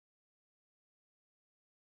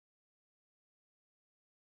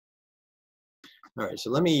All right, so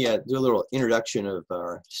let me do a little introduction of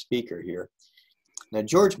our speaker here. Now,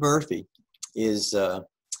 George Murphy has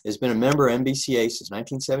been a member of MBCA since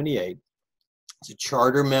 1978. He's a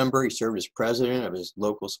charter member. He served as president of his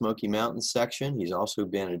local Smoky Mountains section. He's also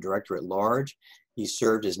been a director at large. He's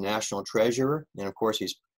served as national treasurer, and of course,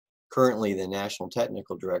 he's currently the national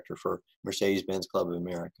technical director for Mercedes-Benz Club of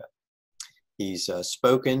America. He's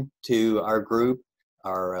spoken to our group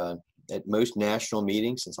at most national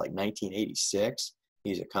meetings since like 1986.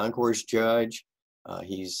 He's a concourse judge.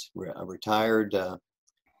 He's a retired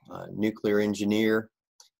nuclear engineer.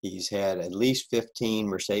 He's had at least 15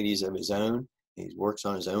 Mercedes of his own. He works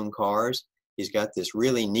on his own cars. He's got this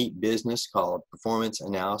really neat business called Performance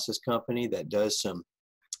Analysis Company that does some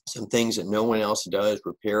things that no one else does,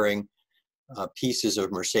 repairing pieces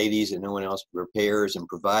of Mercedes that no one else repairs and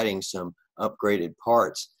providing some upgraded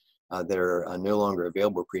parts that are no longer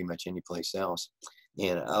available pretty much anyplace else.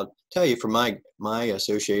 And I'll tell you, from my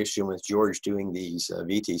association with George doing these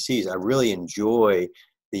VTCs, I really enjoy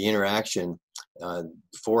the interaction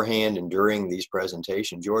beforehand and during these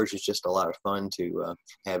presentations. George is just a lot of fun to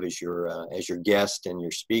have as your guest and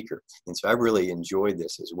your speaker, and so I really enjoyed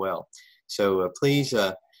this as well. So please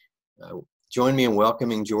join me in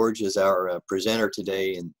welcoming George as our presenter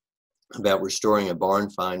today and about restoring a barn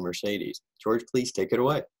find Mercedes. George, please take it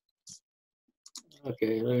away.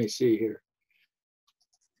 Okay, let me see here.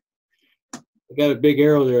 I got a big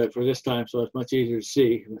arrow there for this time, so it's much easier to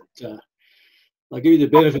see. But, I'll give you the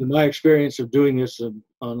benefit of my experience of doing this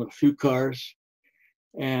on a few cars,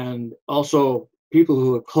 and also people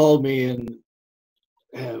who have called me and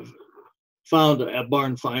have found a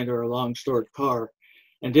barn find or a long stored car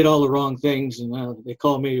and did all the wrong things, and they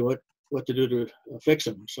call me what to do to fix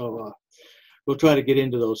them. So we'll try to get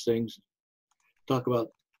into those things, talk about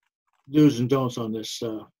do's and don'ts on this.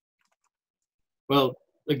 Well,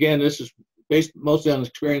 again, this is based mostly on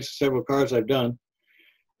experience of several cars I've done,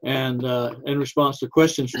 and in response to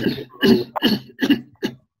questions from people who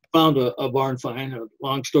found a barn find, a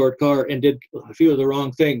long stored car, and did a few of the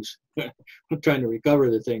wrong things. I'm trying to recover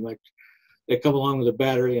the thing. Like, they come along with a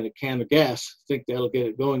battery and a can of gas, think that'll get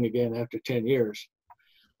it going again after 10 years,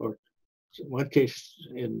 or in one case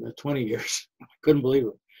in 20 years. I couldn't believe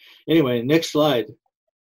it. Anyway, next slide.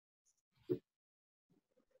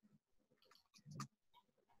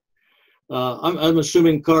 I'm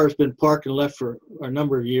assuming the car's been parked and left for a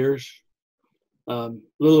number of years.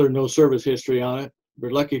 Little or no service history on it.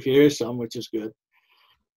 We're lucky if there is some, which is good.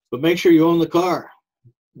 But make sure you own the car.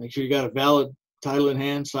 Make sure you got a valid title in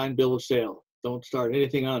hand, signed bill of sale. Don't start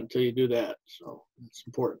anything on it until you do that. So that's an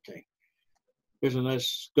important thing. Here's a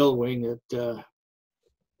nice skull wing that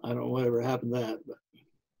I don't know whatever happened to that, but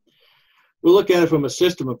we'll look at it from a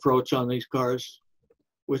system approach on these cars,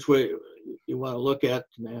 which way you want to look at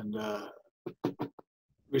and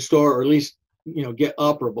restore, or at least get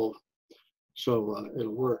operable, so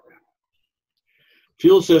it'll work.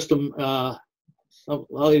 Fuel system. A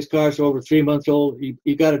lot of these cars are over 3 months old.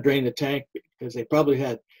 You got to drain the tank because they probably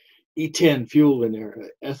had E10 fuel in there,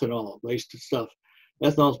 ethanol, laced stuff.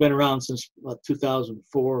 Ethanol's been around since about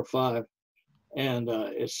 2004 or 5, and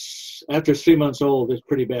it's after it's 3 months old, it's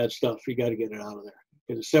pretty bad stuff. You got to get it out of there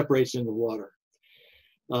because it separates into water.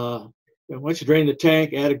 And once you drain the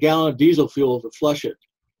tank, add a gallon of diesel fuel to flush it.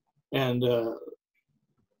 And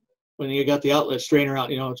when you got the outlet strainer out,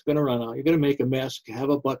 it's going to run out. You're going to make a mess. Have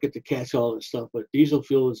a bucket to catch all this stuff. But diesel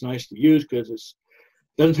fuel is nice to use because it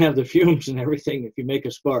doesn't have the fumes and everything if you make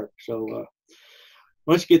a spark. So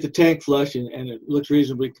once you get the tank flushed and it looks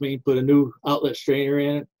reasonably clean, put a new outlet strainer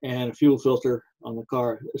in it and a fuel filter on the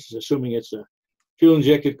car. This is assuming it's a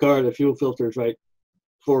fuel-injected car. The fuel filter is right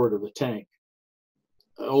forward of the tank.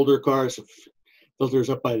 Older cars, the filter is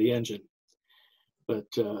up by the engine. But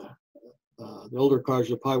the older cars,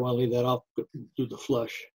 you'll probably want to leave that off, do the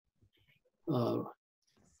flush. Want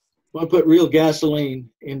to put real gasoline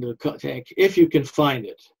into the tank if you can find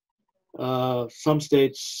it. Some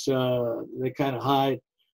states, they kind of hide.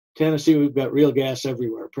 Tennessee, we've got real gas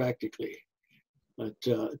everywhere, practically. But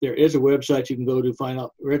there is a website you can go to find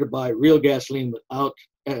out where to buy real gasoline without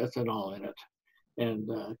ethanol in it.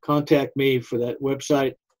 And contact me for that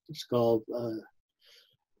website. It's called,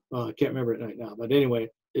 I can't remember it right now, but anyway,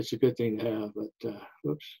 it's a good thing to have.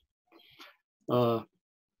 But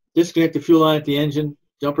disconnect the fuel line at the engine,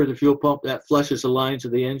 jumper the fuel pump, that flushes the lines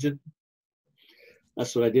of the engine.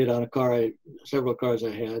 That's what I did on a car, several cars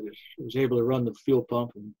I had. I was able to run the fuel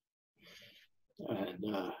pump and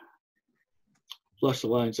flush the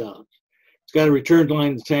lines out. It's got a return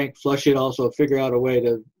line in the tank, flush it also, figure out a way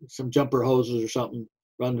to, some jumper hoses or something,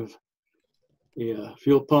 run the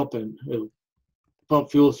fuel pump and it'll pump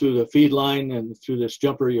fuel through the feed line and through this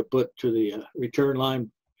jumper you put to the return line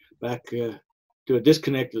back to a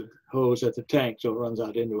disconnected hose at the tank, so it runs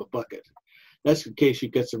out into a bucket. That's in case you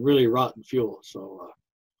get some really rotten fuel. So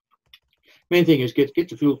main thing is get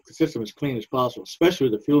the fuel system as clean as possible, especially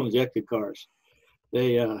with the fuel injected cars.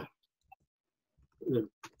 They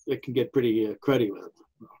can get pretty cruddy with it.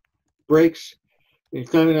 Brakes,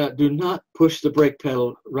 do not push the brake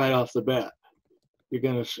pedal right off the bat. You're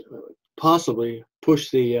going to possibly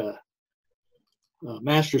push the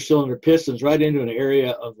master cylinder pistons right into an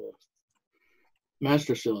area of the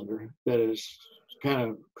master cylinder that is kind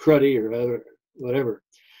of cruddy or whatever.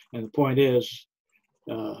 And the point is,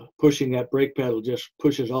 pushing that brake pedal just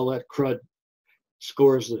pushes all that crud,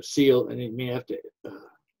 scores the seal, and you may have to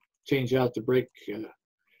change out the brake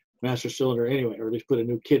master cylinder anyway, or at least put a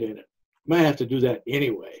new kit in it. You might have to do that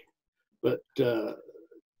anyway, but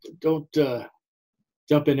don't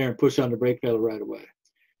jump in there and push on the brake pedal right away.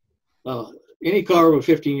 Any car over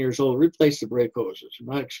 15 years old, replace the brake hoses. In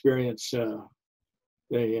my experience,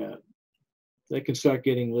 they can start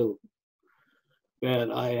getting a little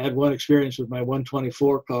bad. I had one experience with my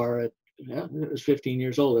 124 car. It was 15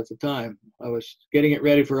 years old at the time. I was getting it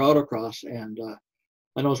ready for autocross, and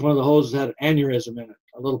I noticed one of the hoses had an aneurysm in it,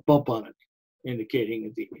 a little bump on it, indicating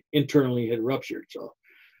that the internally had ruptured. So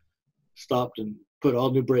stopped and put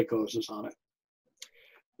all new brake hoses on it.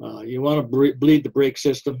 You want to bleed the brake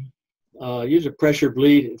system. Use a pressure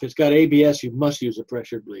bleed. If it's got ABS, you must use a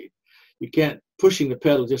pressure bleed. You can't, pushing the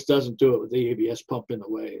pedal just doesn't do it with the ABS pump in the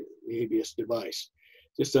way, the ABS device.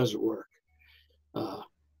 It just doesn't work. And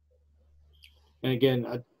again,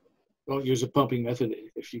 I don't use a pumping method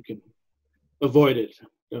if you can avoid it.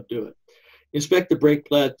 Don't do it. Inspect the brake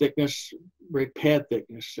pad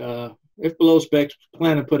thickness. If below specs,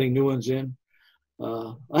 plan on putting new ones in.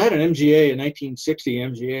 I had an MGA, a 1960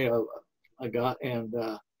 MGA I got, and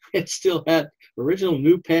it still had original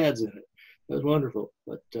new pads in it. It was wonderful.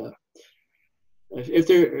 But if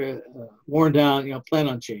they're worn down, plan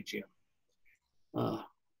on changing them.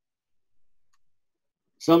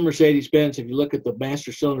 Some Mercedes-Benz, if you look at the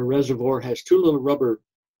master cylinder reservoir, has two little rubber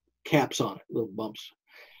caps on it, little bumps.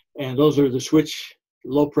 And those are the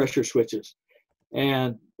low pressure switches.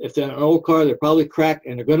 And if they're an old car, they're probably cracked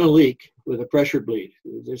and they're going to leak with a pressure bleed.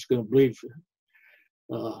 They're just going to bleed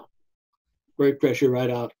brake pressure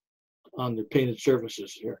right out on the painted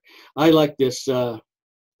surfaces here. I like this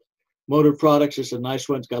Motor Products. It's a nice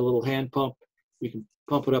one. It's got a little hand pump. You can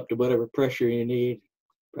pump it up to whatever pressure you need,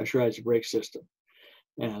 pressurize the brake system,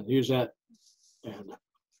 and use that, and it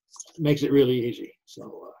makes it really easy.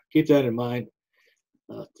 So keep that in mind.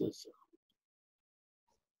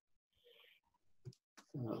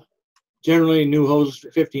 Generally, new hoses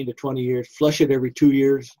 15 to 20 years. Flush it every 2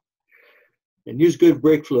 years, and use good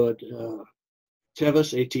brake fluid.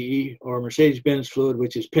 Tevis, ATE, or Mercedes-Benz fluid,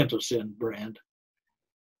 which is Pentosyn brand.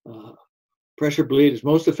 Pressure bleed is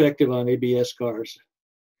most effective on ABS cars.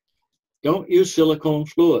 Don't use silicone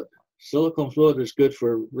fluid. Silicone fluid is good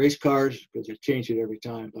for race cars because they change it every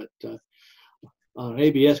time, but on an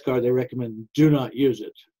ABS car, they recommend do not use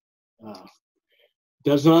it.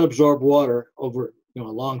 Does not absorb water over a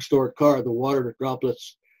long stored car. The water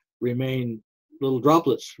droplets remain little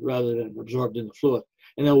droplets rather than absorbed in the fluid,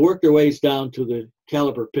 and they'll work their ways down to the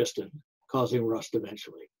caliper piston, causing rust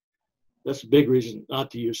eventually. That's a big reason not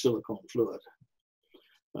to use silicone fluid.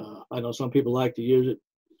 I know some people like to use it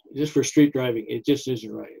just for street driving. It just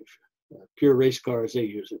isn't right. Pure race cars, they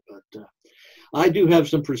use it. But I do have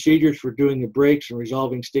some procedures for doing the brakes and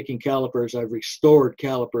resolving sticking calipers. I've restored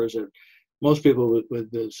calipers that most people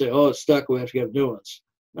would say, oh, it's stuck, we have to have new ones.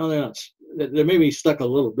 No, they're not. They may be stuck a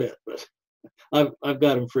little bit, but I've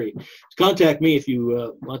got them free. Contact me if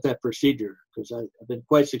you want that procedure, because I've been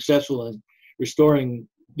quite successful in restoring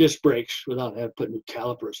disc brakes without having to put new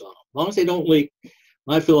calipers on them. As long as they don't leak,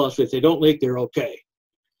 my philosophy, if they don't leak, they're okay.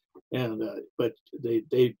 And but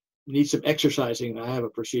they need some exercising, and I have a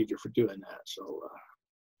procedure for doing that. So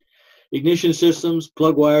ignition systems,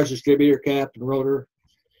 plug wires, distributor cap and rotor,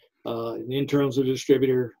 the internals of the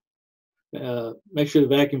distributor. Make sure the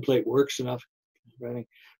vacuum plate works enough. Right?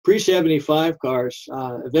 Pre-75 cars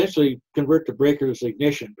eventually convert to breakerless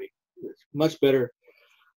ignition. It's much better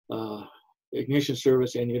ignition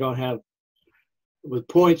service, and you don't have, with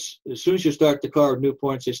points, as soon as you start the car with new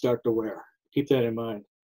points, they start to wear. Keep that in mind.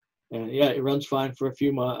 And yeah, it runs fine for a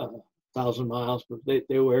few thousand miles, but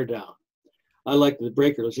they wear down. I like the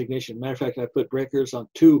breakerless ignition. Matter of fact, I put breakers on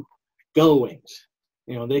 2 gull wings.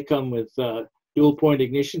 They come with dual point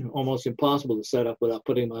ignition, almost impossible to set up without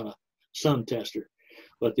putting them on a sun tester.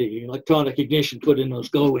 But the electronic ignition put in those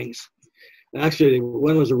gull wings Actually,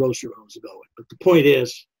 one was a roaster, one was a go. But the point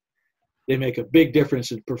is, they make a big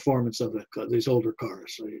difference in performance of these older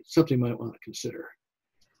cars. So it's something you might want to consider.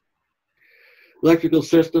 Electrical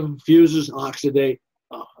system, fuses, oxide,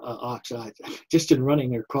 just in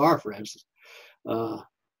running their car, for instance.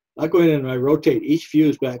 I go in and I rotate each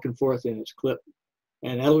fuse back and forth in its clip,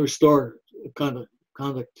 and that'll restore the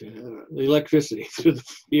electricity through the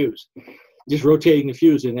fuse. Just rotating the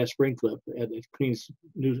fuse in that spring clip, and it cleans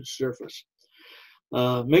new surface.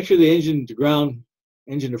 Make sure the engine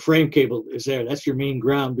to frame cable is there. That's your main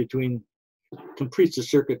ground completes the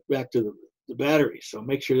circuit back to the battery. So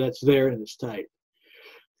make sure that's there and it's tight.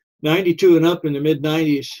 92 and up in the mid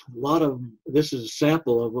 90s, this is a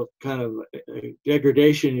sample of what kind of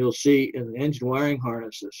degradation you'll see in the engine wiring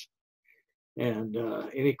harnesses. And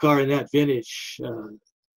any car in that vintage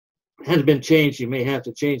hasn't been changed, you may have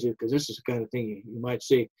to change it, because this is the kind of thing you might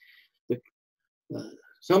see.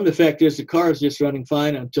 Some defect is the car is just running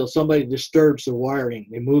fine until somebody disturbs the wiring.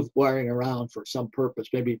 They move wiring around for some purpose,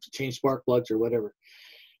 maybe to change spark plugs or whatever.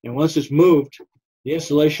 And once it's moved, the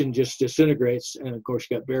insulation just disintegrates, and of course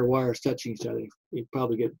you got bare wires touching each other. You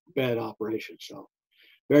probably get bad operation. So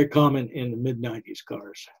very common in the mid 90s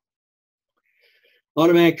cars.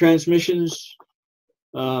 Automatic transmissions,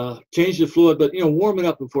 change the fluid, but warm it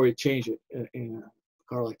up before you change it in a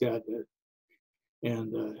car like that,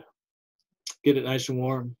 and get it nice and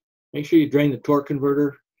warm. Make sure you drain the torque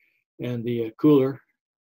converter and the cooler.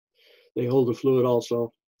 They hold the fluid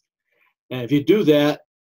also. And if you do that,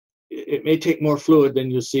 it may take more fluid than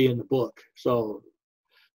you'll see in the book. So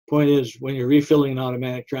point is, when you're refilling an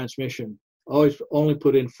automatic transmission, always only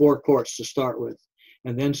put in 4 quarts to start with,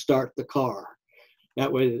 and then start the car. That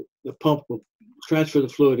way the pump will transfer the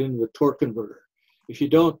fluid into the torque converter. If you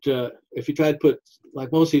don't, if you try to put,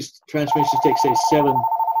 like most of these transmissions take, say,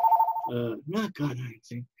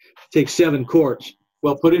 7 quarts.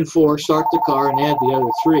 Well, put in 4, start the car, and add the other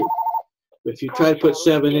 3. But if you try to put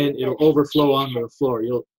 7 in, it'll overflow onto the floor.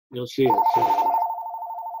 You'll see it. So,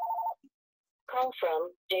 call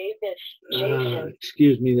from Davis Jason.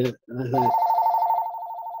 Excuse me, that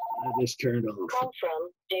I just turned off. Call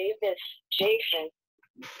from Davis Jason.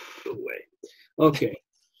 Go away. Okay,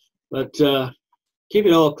 but keep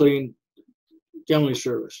it all clean. Generally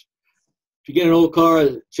service. If you get an old car,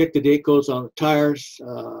 check the date codes on the tires.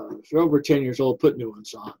 If they're over 10 years old, put new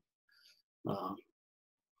ones on.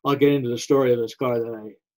 I'll get into the story of this car that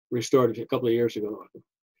I restored a couple of years ago.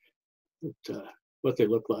 What they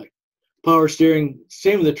look like. Power steering,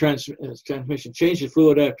 same with the transmission. Change the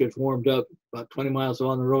fluid after it's warmed up, about 20 miles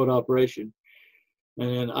on the road operation.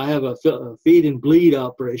 And then I have a feed and bleed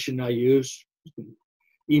operation I use. You can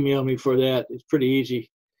email me for that. It's pretty easy.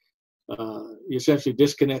 You essentially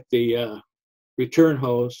disconnect the return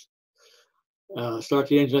hose, start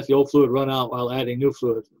the engine, let the old fluid run out while adding new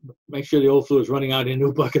fluid. Make sure the old fluid is running out in a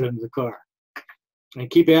new bucket under the car.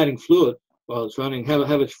 And keep adding fluid while it's running.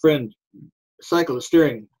 Have its friend cycle the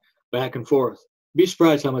steering back and forth. Be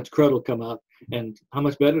surprised how much crud will come out and how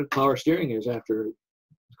much better the power steering is after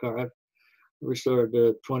the car. I've restored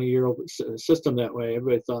a 20-year-old system that way.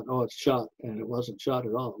 Everybody thought, oh, it's shot, and it wasn't shot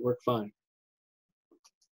at all. It worked fine.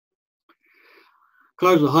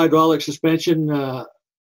 Cars with hydraulic suspension,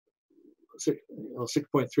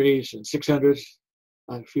 6.3s and 600s.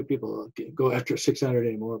 A few people go after 600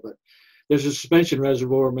 anymore, but there's a suspension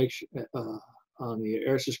reservoir. Make sure, on the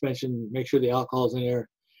air suspension, make sure the alcohol's in there,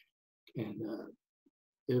 and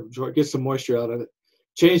it gets some moisture out of it.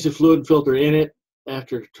 Change the fluid and filter in it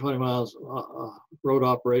after 20 miles road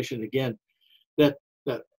operation. Again, that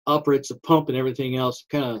operates the pump and everything else,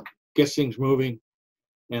 kind of gets things moving.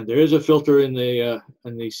 And there is a filter in the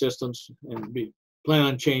systems, and plan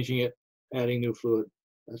on changing it, adding new fluid,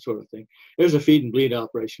 that sort of thing. There's a feed and bleed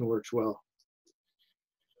operation, works well.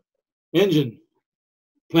 Engine,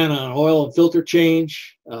 plan on oil and filter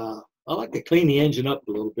change. I like to clean the engine up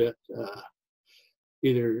a little bit,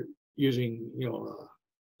 either using not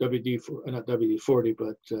WD-40,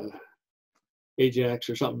 but Ajax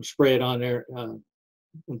or something. Spray it on there and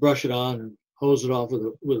brush it on and hose it off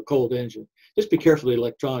with a cold engine. Just be careful of the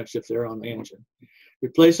electronics if they're on the engine.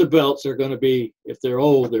 Replace the belts. They're going to be, if they're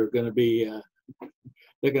old, they're going to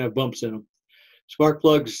have bumps in them. Spark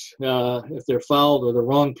plugs, if they're fouled or the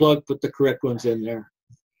wrong plug, put the correct ones in there.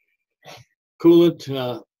 Coolant,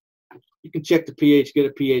 you can check the pH, get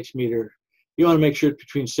a pH meter. You want to make sure it's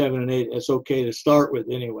between 7 and 8. It's okay to start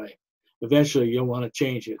with anyway. Eventually, you'll want to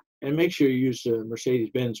change it. And make sure you use the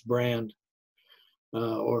Mercedes-Benz brand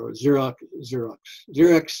or Xerox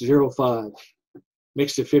 05,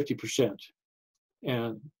 mixed at 50%.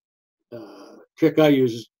 And trick I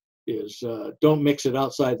use is don't mix it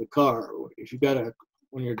outside the car. if you got a,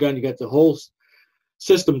 when you're done, you got the whole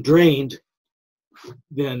system drained,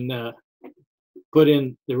 then put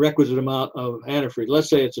in the requisite amount of antifreeze. Let's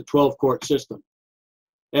say it's a 12-quart system.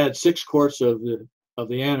 Add 6 quarts of the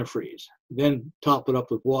antifreeze. Then top it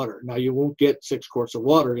up with water. Now you won't get 6 quarts of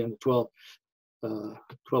water in the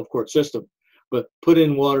 12-quart system, but put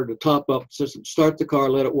in water to top up the system. Start the car,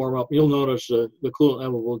 let it warm up. You'll notice the coolant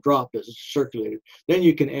level will drop as it's circulated. Then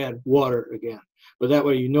you can add water again. But that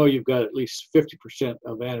way you know you've got at least 50%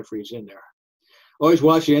 of antifreeze in there. Always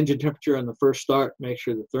watch the engine temperature on the first start. Make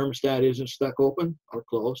sure the thermostat isn't stuck open or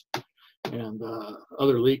closed, and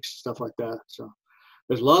other leaks, stuff like that. So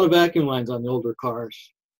there's a lot of vacuum lines on the older cars,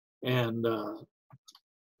 and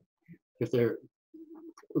if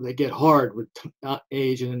they get hard with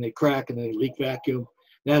age, and then they crack and they leak vacuum,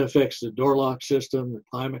 that affects the door lock system, the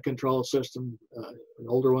climate control system, the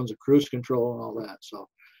older ones, the cruise control, and all that. So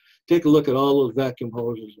take a look at all those vacuum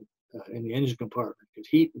hoses in the engine compartment, because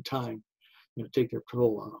heat and time, take their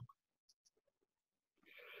toll on them.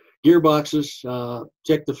 Gearboxes,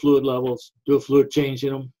 check the fluid levels, do a fluid change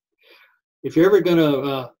in them. If you're ever going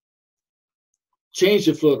to change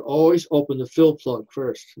the fluid, always open the fill plug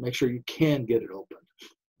first. Make sure you can get it open.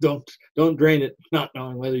 Don't drain it not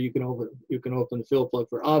knowing whether you can open the fill plug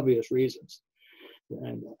for obvious reasons.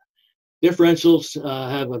 And differentials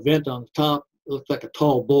have a vent on the top. It looks like a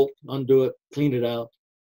tall bolt. Undo it, clean it out,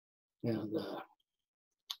 and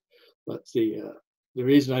but the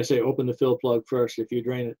reason I say open the fill plug first, if you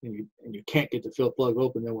drain it and you can't get the fill plug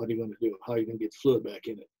open, then what are you going to do? How are you going to get the fluid back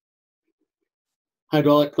in it?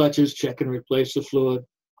 Hydraulic clutches, check and replace the fluid.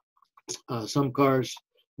 Some cars,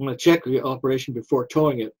 I'm going to check the operation before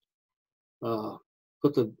towing it.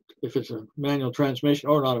 If it's a manual transmission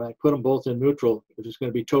or an automatic, put them both in neutral if it's going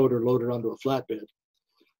to be towed or loaded onto a flatbed.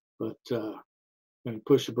 But when you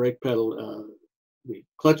push the brake pedal, the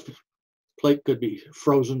clutch plate could be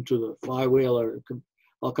frozen to the flywheel, or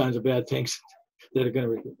all kinds of bad things that are going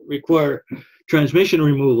to require transmission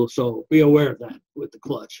removal. So be aware of that with the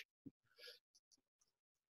clutch.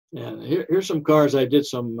 And here's some cars I did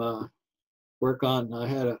some work on. I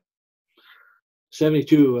had a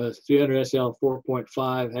 72 300 SL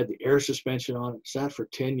 4.5, had the air suspension on it, sat for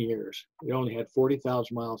 10 years. It only had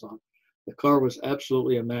 40,000 miles on it. The car was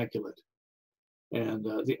absolutely immaculate. And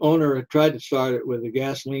the owner had tried to start it with the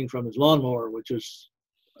gasoline from his lawnmower, which was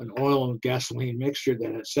an oil and gasoline mixture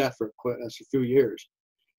that had sat for a few years.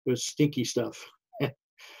 It was stinky stuff.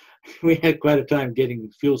 We had quite a time getting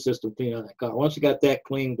the fuel system clean on that car. Once we got that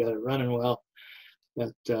clean, got it running well,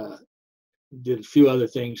 that did a few other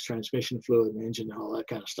things, transmission fluid and engine and all that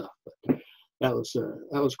kind of stuff. But that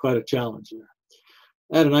was quite a challenge there.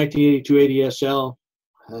 I had a 1982 80 SL.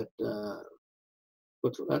 Had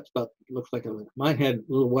looks like mine had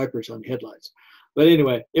little wipers on the headlights. But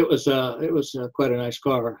anyway, it was quite a nice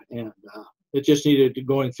car, and it just needed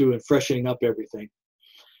going through and freshening up everything,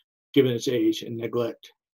 given its age and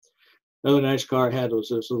neglect. Another nice car I had was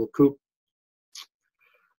this little coupe,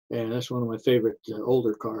 and that's one of my favorite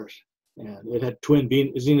older cars. And it had twin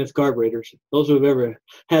Zenith carburetors. Those who have ever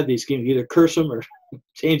had these can either curse them or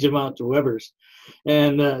change them out to Webers.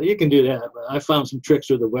 And you can do that. But I found some tricks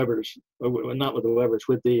with the Webers, or not with the Webers,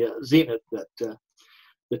 with the Zenith, that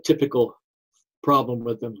the typical problem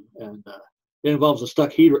with them. And it involves a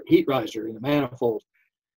stuck heat riser in the manifold,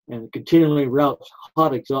 and it continually routes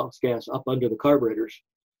hot exhaust gas up under the carburetors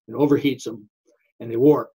and overheats them, and they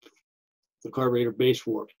warp. The carburetor base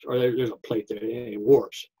warps, or there's a plate there, and it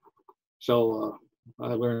warps. So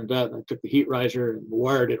I learned that, and I took the heat riser and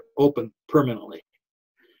wired it open permanently,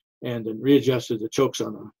 and then readjusted the chokes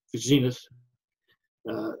on the Zenith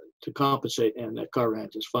to compensate, and that car ran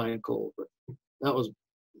just fine and cold. But that was a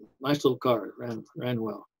nice little car. It ran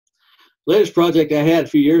well. Latest project I had a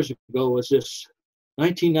few years ago was this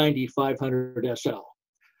 1990 500 SL,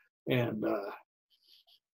 and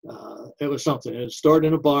it was something. It was stored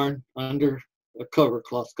in a barn under a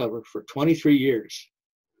cloth cover for 23 years.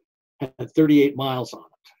 Had 38 miles on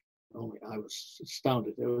it. I was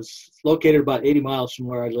astounded. It was located about 80 miles from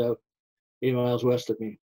where I live, 80 miles west of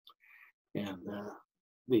me. And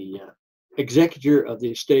the executor of the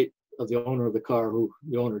estate of the owner of the car, who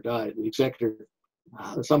the owner died, the executor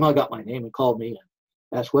somehow got my name and called me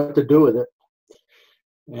and asked what to do with it.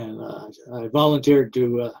 And I volunteered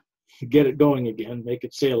to get it going again, make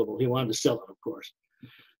it saleable. He wanted to sell it, of course.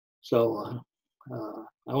 So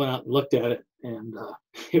I went out and looked at it, and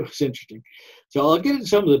it was interesting. So I'll get into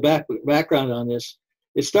some of the background on this.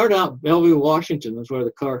 It started out in Bellevue, Washington, was where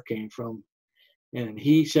the car came from. And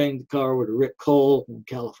he sang the car with Rick Cole in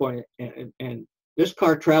California. And this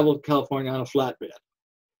car traveled to California on a flatbed.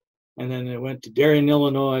 And then it went to Darien,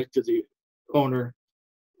 Illinois, to the owner,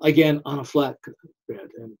 again on a flatbed,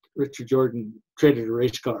 and Richard Jordan traded a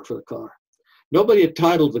race car for the car. Nobody had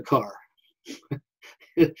titled the car,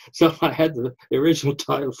 so I had the original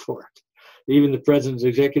title for it. Even the president's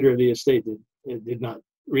executor of the estate did not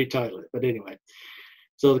retitle it. But anyway,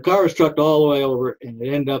 so the car was trucked all the way over, and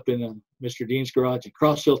it ended up in Mr. Dean's garage in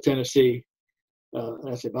Crossville, Tennessee.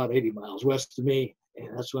 That's about 80 miles west of me,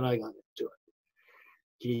 and that's when I got into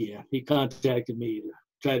it. He contacted me to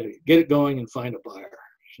try to get it going and find a buyer.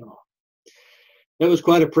 So that was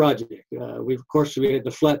quite a project. Of course, we had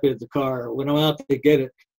to flatbed the car. When I went out to get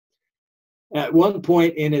it, at one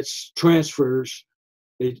point in its transfers,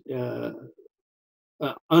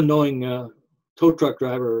 unknowing tow truck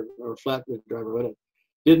driver or flatbed driver, whatever,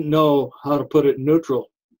 didn't know how to put it in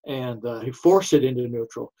neutral, and he forced it into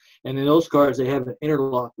neutral. And in those cars, they have an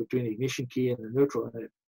interlock between the ignition key and the neutral, and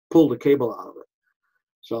it pulled the cable out of it.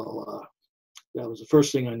 So that was the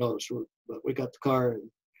first thing I noticed. But we got the car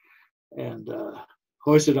and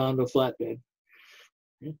hoisted onto a flatbed.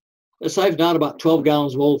 It saved out about 12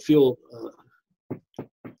 gallons of old fuel.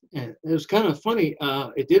 And it was kind of funny.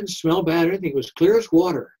 It didn't smell bad or anything. It was clear as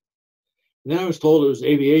water. And then I was told it was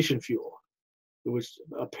aviation fuel. It was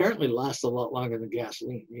apparently lasts a lot longer than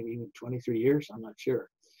gasoline, maybe even 23 years. I'm not sure.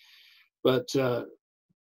 But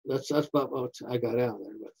that's about what I got out of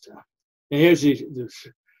there. But and here's the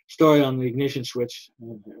story on the ignition switch.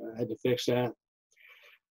 I had to fix that.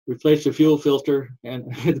 Replaced the fuel filter,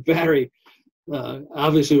 and the battery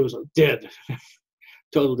obviously was dead,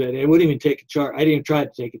 total dead. It wouldn't even take a charge. I didn't even try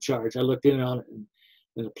to take a charge. I looked in on it, and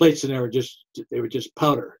the plates in there were just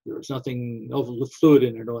powder. There was nothing, no fluid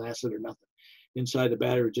in there, no acid or nothing. Inside the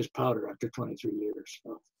battery was just powder after 23 years.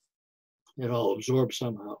 So it all absorbed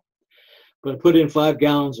somehow. But I put in 5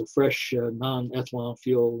 gallons of fresh non-ethanol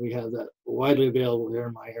fuel. We have that widely available here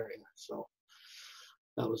in my area. So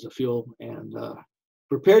that was the fuel, and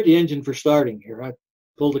prepared the engine for starting here. I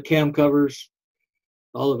pulled the cam covers.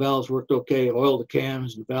 All the valves worked okay. Oiled the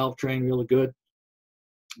cams, the valve train really good.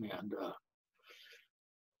 And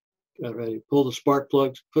got ready. Pulled the spark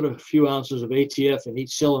plugs, put a few ounces of ATF in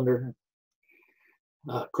each cylinder.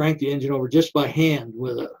 Cranked the engine over just by hand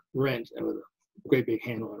with a wrench, with a great big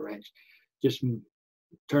handle and wrench. Just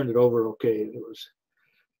turned it over okay. It was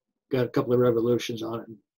got a couple of revolutions on it.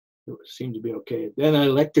 And it seemed to be okay. Then I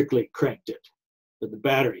electrically cranked it with the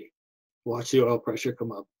battery. Watch the oil pressure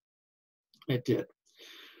come up. It did.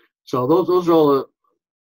 So those are all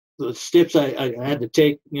the steps I had to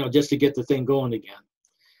take, just to get the thing going again.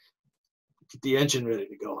 Get the engine ready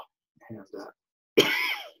to go. And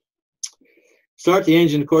start the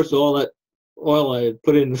engine, of course, all that oil I had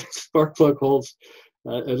put in the spark plug holes.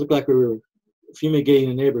 It looked like we were fumigating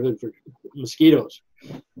the neighborhood for mosquitoes.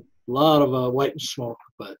 A lot of white smoke,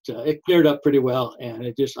 but it cleared up pretty well, and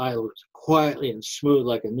it just idled quietly and smooth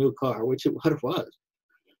like a new car, which it was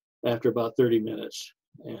after about 30 minutes.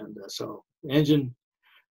 And so engine,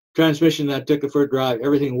 transmission, that took it for a drive.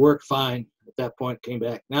 Everything worked fine at that point, came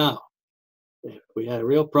back. Now, we had a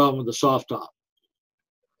real problem with the soft top.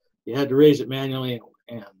 You had to raise it manually,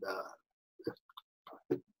 and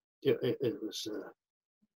it was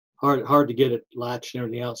hard to get it latched and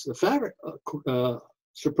everything else. The fabric,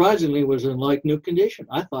 surprisingly, was in like new condition.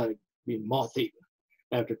 I thought it'd be moth-eaten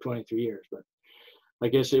after 23 years, but I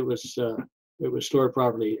guess it was stored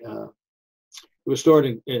properly. It was stored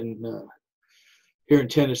in here in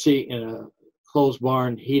Tennessee in a closed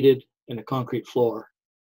barn, heated, in a concrete floor.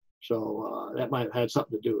 So that might have had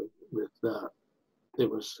something to do with it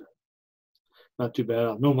was not too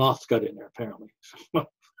bad. No moths got in there apparently.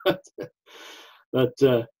 But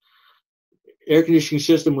air conditioning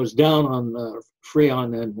system was down on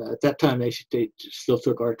Freon, and at that time they still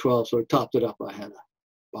took R12, so I topped it up. I had a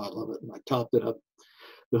bottle of it, and I topped it up.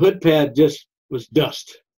 The hood pad just was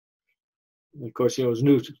dust. And of course, it was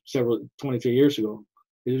new 23 years ago.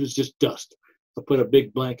 It was just dust. I put a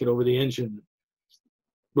big blanket over the engine,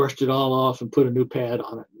 brushed it all off, and put a new pad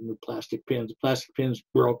on it, new plastic pins. The plastic pins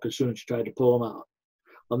broke as soon as you tried to pull them out.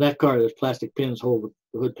 On that car, there's plastic pins hold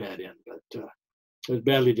the hood pad in, but it was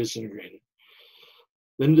badly disintegrated.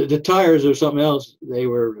 Then the tires or something else, I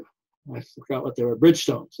forgot what they were,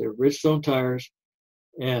 Bridgestones. They were Bridgestone tires,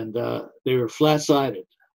 and they were flat-sided.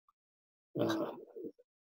 And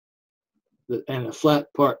the flat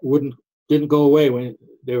part didn't go away when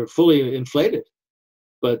they were fully inflated,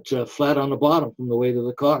 but flat on the bottom from the weight of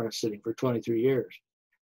the car sitting for 23 years.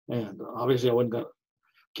 And obviously I wasn't going to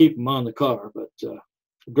keep them on the car, but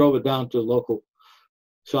drove it down to the local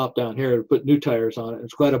shop down here to put new tires on it.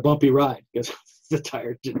 It's quite a bumpy ride because the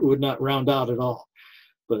tires would not round out at all.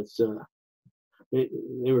 But they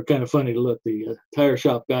were kind of funny to look. The tire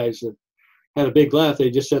shop guys had a big laugh. They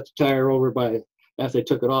just set the tire over by, after they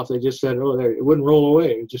took it off, they just said, oh, there, it wouldn't roll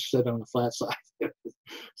away. It just sat on the flat side.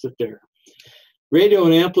 Sit there. Radio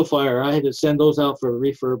and amplifier, I had to send those out for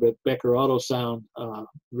refurb at Becker Auto Sound.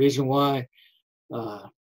 Reason why,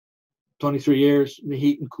 23 years, the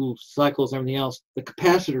heat and cool cycles, everything else, the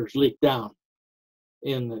capacitors leaked down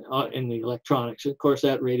in the electronics. Of course,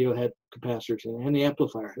 that radio had capacitors and the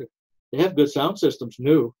amplifier. They have good sound systems,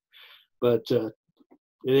 new, but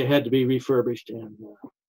they had to be refurbished, and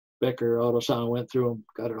Becker Auto Sound went through them,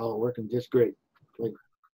 got it all working just great. Like,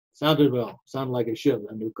 sounded well, sounded like it should,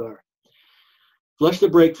 a new car. Flushed the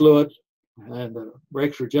brake fluid, and the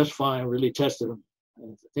brakes were just fine. Really tested them.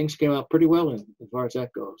 And things came out pretty well as far as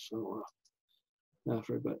that goes. So,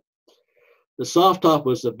 but the soft top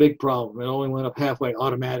was a big problem. It only went up halfway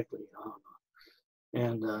automatically,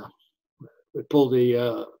 and we pulled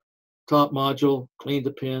the top module, cleaned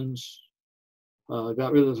the pins,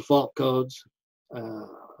 got rid of the fault codes.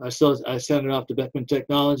 I sent it off to Beckman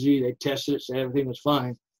Technology. They tested it, said everything was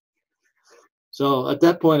fine. So at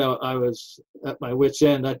that point, I was at my wit's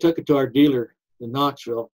end. I took it to our dealer in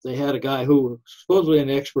Knoxville. They had a guy who was supposedly an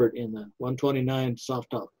expert in the 129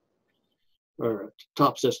 soft top or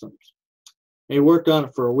top systems. He worked on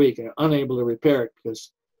it for a week, unable to repair it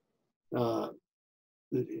because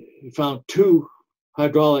he found 2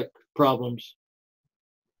 hydraulic problems,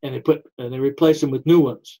 and they replaced them with new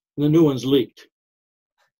ones. And the new ones leaked.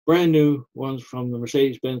 Brand new ones from the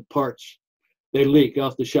Mercedes-Benz parts. They leak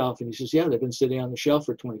off the shelf, and he says, "Yeah, they've been sitting on the shelf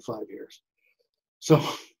for 25 years." So,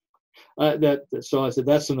 so I said,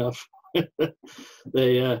 "That's enough." I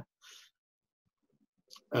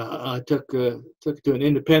took it to an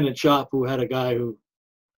independent shop who had a guy who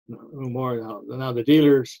more now the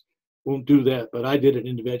dealers won't do that, but I did it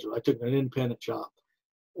individually. I took it to an independent shop,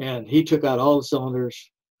 and he took out all the cylinders,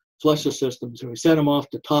 flushed the systems, and we sent them off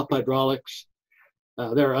to Top Hydraulics.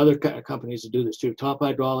 There are other companies that do this too. Top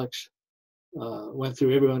Hydraulics. Went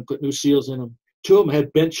through everyone, put new seals in them. 2 of them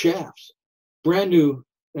had bent shafts, brand new,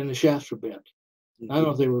 and the shafts were bent. I don't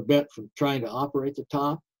know if they were bent from trying to operate the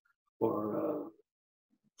top or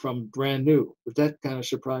from brand new, but that kind of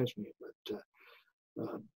surprised me. But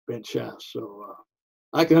bent shafts, so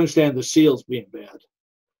I can understand the seals being bad,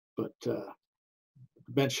 but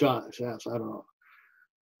bent shafts, I don't know.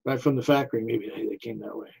 Right from the factory, maybe they came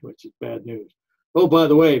that way, which is bad news. Oh, by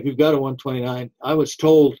the way, if you've got a 129, I was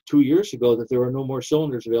told 2 years ago that there were no more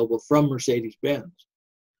cylinders available from Mercedes-Benz.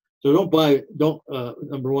 So don't buy,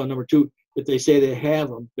 number one. Number two, if they say they have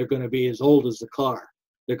them, they're going to be as old as the car.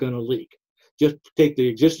 They're going to leak. Just take the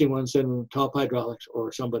existing ones, send them to Top Hydraulics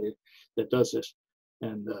or somebody that does this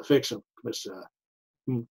and fix them. Because,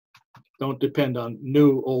 don't depend on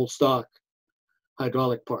new, old stock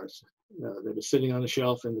hydraulic parts. They've been sitting on the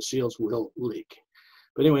shelf and the seals will leak.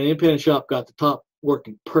 But anyway, the independent shop got the top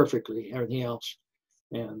working perfectly, everything else.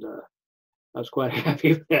 And I was quite happy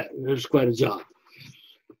with that. It was quite a job.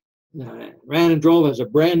 Ran and drove as a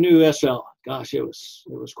brand new SL. Gosh, it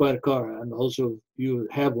was quite a car. And those of you who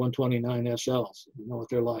have 129 SLs, you know what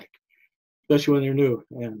they're like, especially when they're new.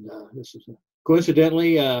 And this is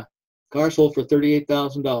coincidentally, car sold for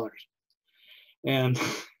 $38,000. And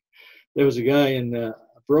there was a guy in a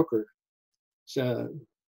broker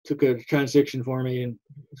took a transaction for me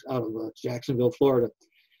out of Jacksonville, Florida.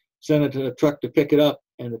 Sent it to a truck to pick it up,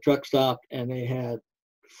 and the truck stopped, and they had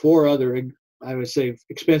 4 other, I would say,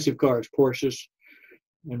 expensive cars, Porsches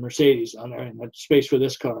and Mercedes on there, and had space for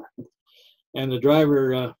this car. And the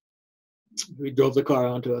driver, we drove the car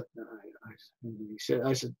onto it.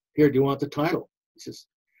 I said, "Here, do you want the title?" He says,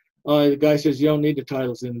 "Oh," the guy says, "You don't need the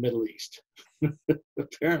titles in the Middle East."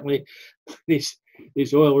 Apparently, these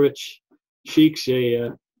oil-rich sheiks, they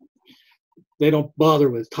don't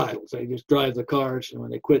bother with titles. They just drive the cars, and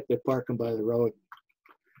when they quit, they park them by the road,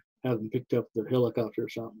 have them picked up with a helicopter or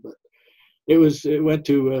something. But it went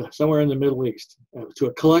to somewhere in the Middle East, to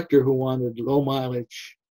a collector who wanted low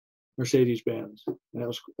mileage Mercedes-Benz.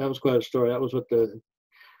 And that was quite a story. That was what the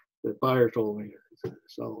buyer told me.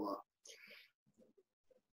 So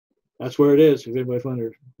that's where it is. If anybody's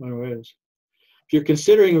wondering where it is. If you're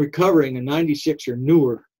considering recovering a 96 or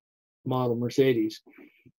newer model Mercedes,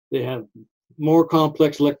 they have more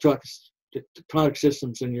complex electronic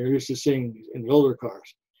systems than you're used to seeing in the older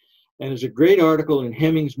cars. And there's a great article in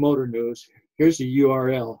Hemmings Motor News. Here's the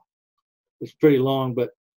URL. It's pretty long,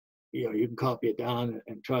 but you can copy it down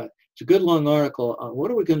and try it. It's a good long article on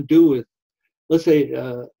what are we going to do with, let's say,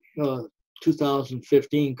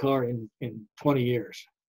 2015 car in 20 years.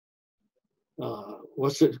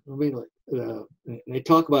 What's it going to be like? They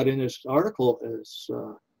talk about in this article is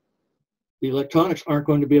the electronics aren't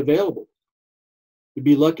going to be available. you'd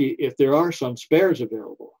be lucky if there are some spares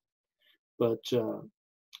available. But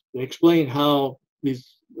they explain how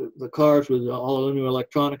the cars with all the new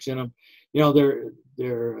electronics in them, you know,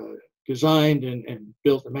 they're designed and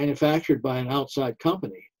built and manufactured by an outside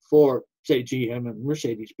company for, say, GM and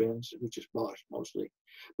Mercedes-Benz, which is Bosch mostly.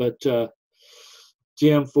 But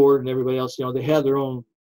GM, Ford, and everybody else, you know, they have their own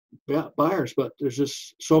buyers, but there's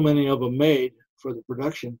just so many of them made for the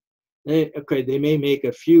production. They may make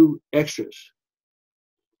a few extras.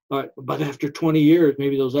 All right, but after 20 years,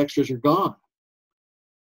 maybe those extras are gone.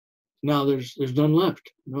 Now there's none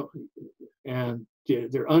left. No, and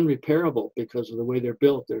they're unrepairable because of the way they're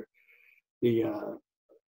built. The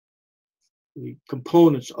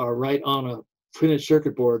components are right on a printed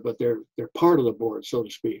circuit board, but they're part of the board, so to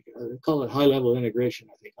speak. They call it high-level integration,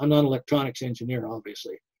 I think. I'm not an electronics engineer,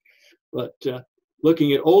 obviously, but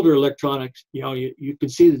looking at older electronics, you know, you can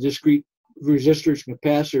see the discrete resistors and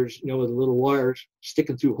capacitors, you know, with the little wires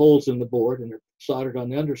sticking through holes in the board, and they're soldered on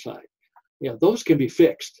the underside. Yeah, those can be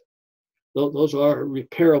fixed. Those are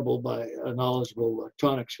repairable by a knowledgeable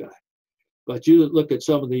electronics guy. But you look at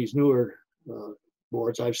some of these newer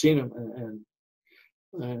boards, I've seen them,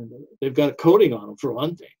 and they've got a coating on them for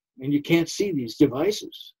one thing, and you can't see these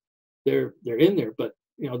devices. They're in there, but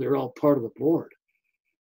you know, they're all part of the board.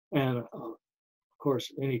 And of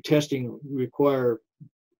course, any testing require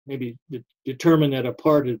maybe determine that a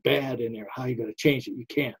part is bad in there. How you going to change it? You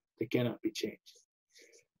can't. They cannot be changed.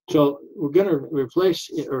 So we're going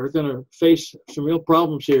to face some real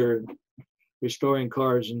problems here in restoring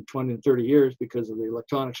cars in 20 and 30 years because of the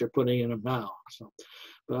electronics they're putting in them now. So,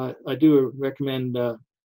 but I do recommend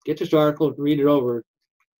get this article, read it over,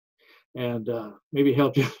 and maybe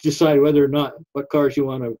help you decide whether or not what cars you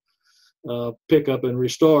want to pick up and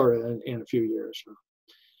restore in a few years.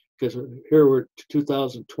 Because here we're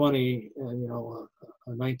 2020, and you know,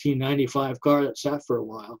 a 1995 car that sat for a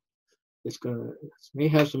while, it may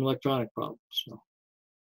have some electronic problems. So,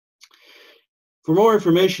 for more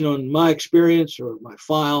information on my experience or my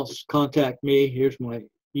files, contact me. Here's my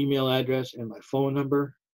email address and my phone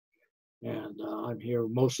number. And I'm here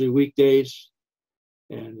mostly weekdays.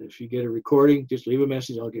 And if you get a recording, just leave a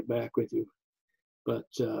message. I'll get back with you. But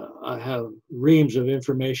I have reams of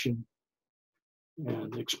information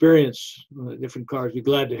and experience on the different cars. Be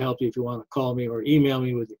glad to help you if you want to call me or email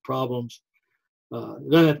me with your problems.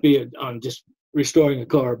 It doesn't have to be on just restoring a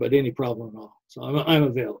car, but any problem at all. So I'm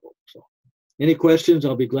available. So any questions,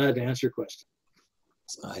 I'll be glad to answer questions.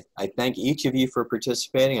 I thank each of you for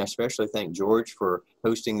participating. I especially thank George for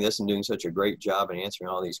hosting this and doing such a great job in answering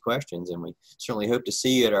all these questions. And we certainly hope to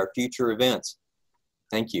see you at our future events.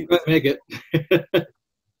 Thank you. Make it.